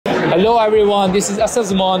Hello everyone, this is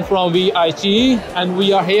Asazman from VIT and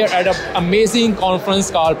we are here at an amazing conference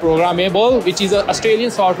called Programmable, which is an Australian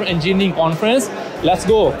software engineering conference. Let's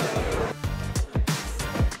go.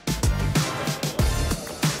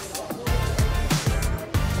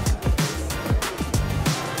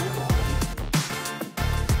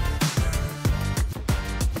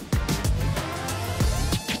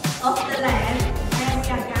 Of the land and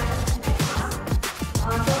we are gathered together. So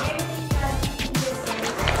everything that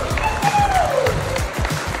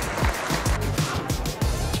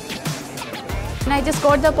And I just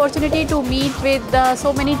got the opportunity to meet with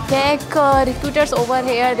so many tech recruiters over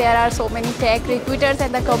here. There are so many tech recruiters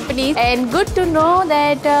and the companies, and good to know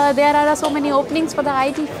that there are so many openings for the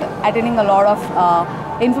IT field. Attending a lot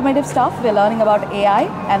of informative stuff. We're learning about AI,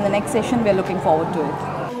 and the next session we're looking forward to it.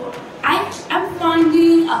 I'm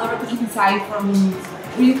finding a lot of insight from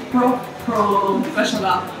really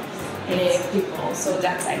professional people, so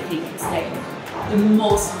that's, I think, it's like the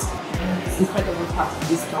most incredible part of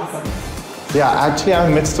this conference. Yeah, actually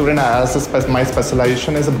I'm a mid student. My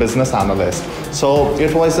specialization is a business analyst. So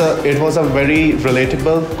it was a very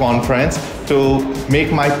relatable conference to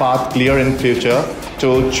make my path clear in future,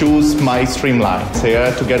 to choose my streamlines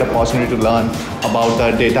here, to get opportunity to learn about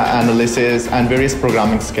the data analysis and various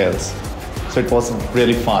programming skills. So it was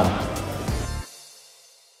really fun.